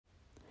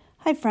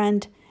Hi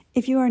friend,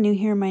 if you are new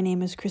here, my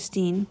name is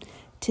Christine.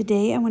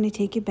 Today I want to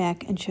take you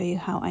back and show you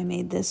how I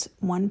made this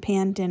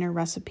one-pan dinner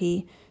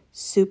recipe.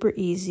 Super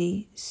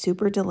easy,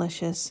 super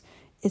delicious.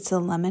 It's a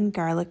lemon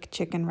garlic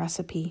chicken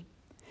recipe.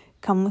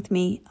 Come with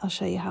me, I'll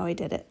show you how I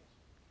did it.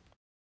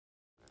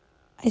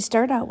 I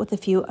start out with a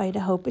few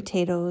Idaho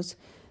potatoes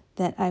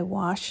that I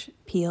wash,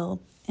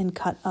 peel, and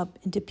cut up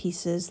into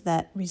pieces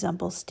that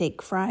resemble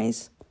steak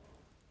fries.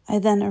 I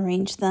then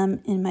arrange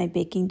them in my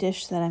baking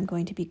dish that I'm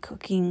going to be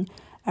cooking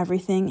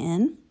everything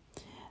in,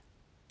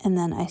 and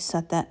then I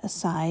set that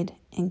aside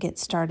and get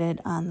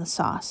started on the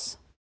sauce.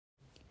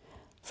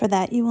 For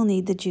that you will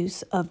need the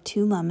juice of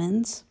 2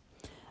 lemons,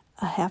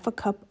 a half a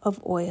cup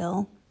of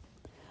oil,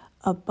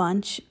 a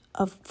bunch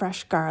of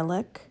fresh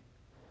garlic,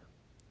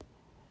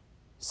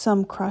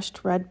 some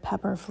crushed red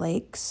pepper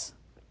flakes.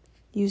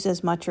 Use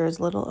as much or as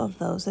little of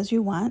those as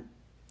you want,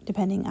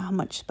 depending on how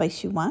much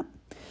spice you want,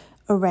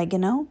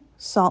 oregano,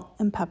 salt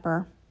and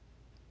pepper,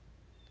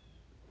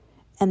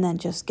 and then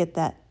just get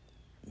that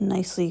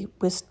nicely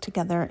whisked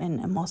together and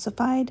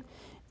emulsified,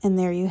 and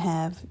there you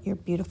have your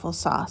beautiful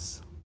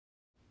sauce.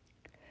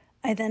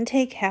 I then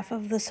take half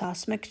of the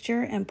sauce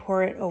mixture and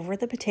pour it over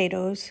the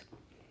potatoes.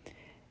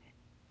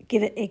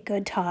 Give it a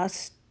good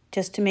toss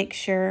just to make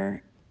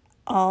sure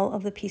all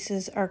of the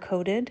pieces are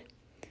coated.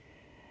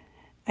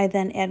 I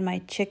then add my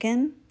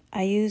chicken.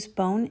 I use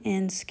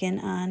bone-in,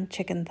 skin-on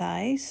chicken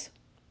thighs.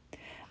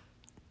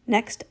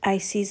 Next, I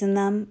season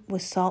them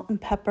with salt and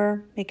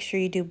pepper. Make sure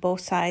you do both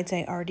sides.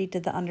 I already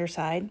did the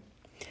underside.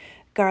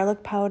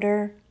 Garlic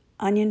powder,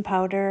 onion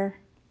powder,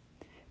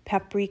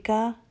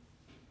 paprika,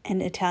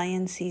 and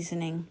Italian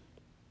seasoning.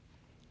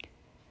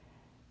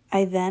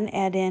 I then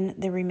add in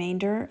the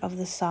remainder of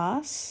the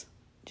sauce.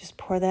 Just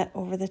pour that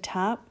over the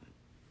top.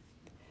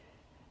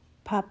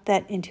 Pop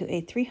that into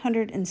a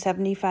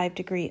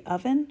 375-degree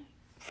oven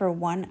for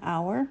 1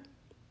 hour.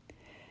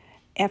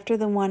 After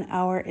the 1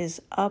 hour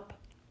is up,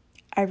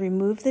 I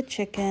remove the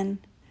chicken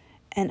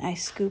and I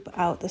scoop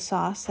out the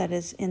sauce that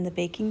is in the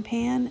baking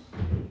pan.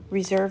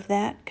 Reserve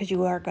that because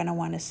you are going to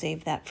want to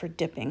save that for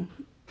dipping.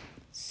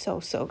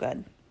 So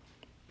good.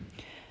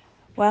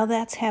 While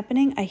that's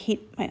happening, I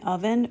heat my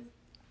oven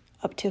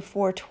up to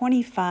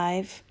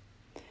 425.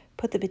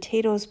 Put the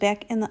potatoes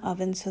back in the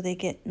oven so they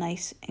get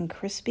nice and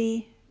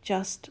crispy,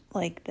 just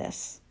like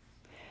this.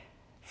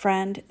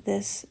 Friend,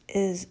 this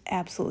is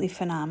absolutely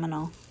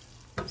phenomenal.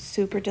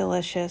 Super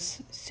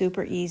delicious,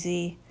 super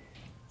easy.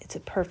 It's a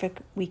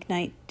perfect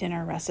weeknight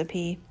dinner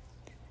recipe.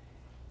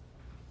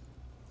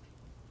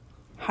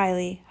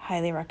 Highly,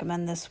 highly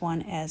recommend this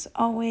one as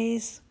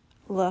always.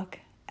 Look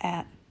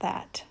at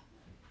that.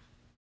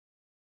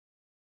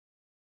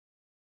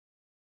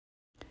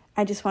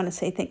 I just want to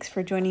say thanks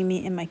for joining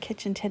me in my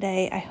kitchen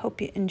today. I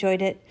hope you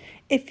enjoyed it.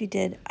 If you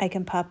did, I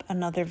can pop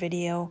another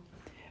video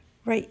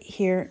right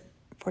here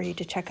for you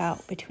to check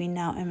out between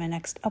now and my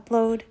next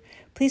upload.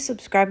 Please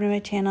subscribe to my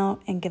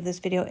channel and give this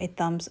video a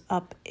thumbs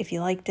up if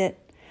you liked it.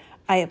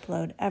 I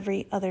upload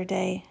every other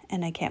day,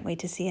 and I can't wait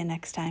to see you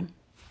next time.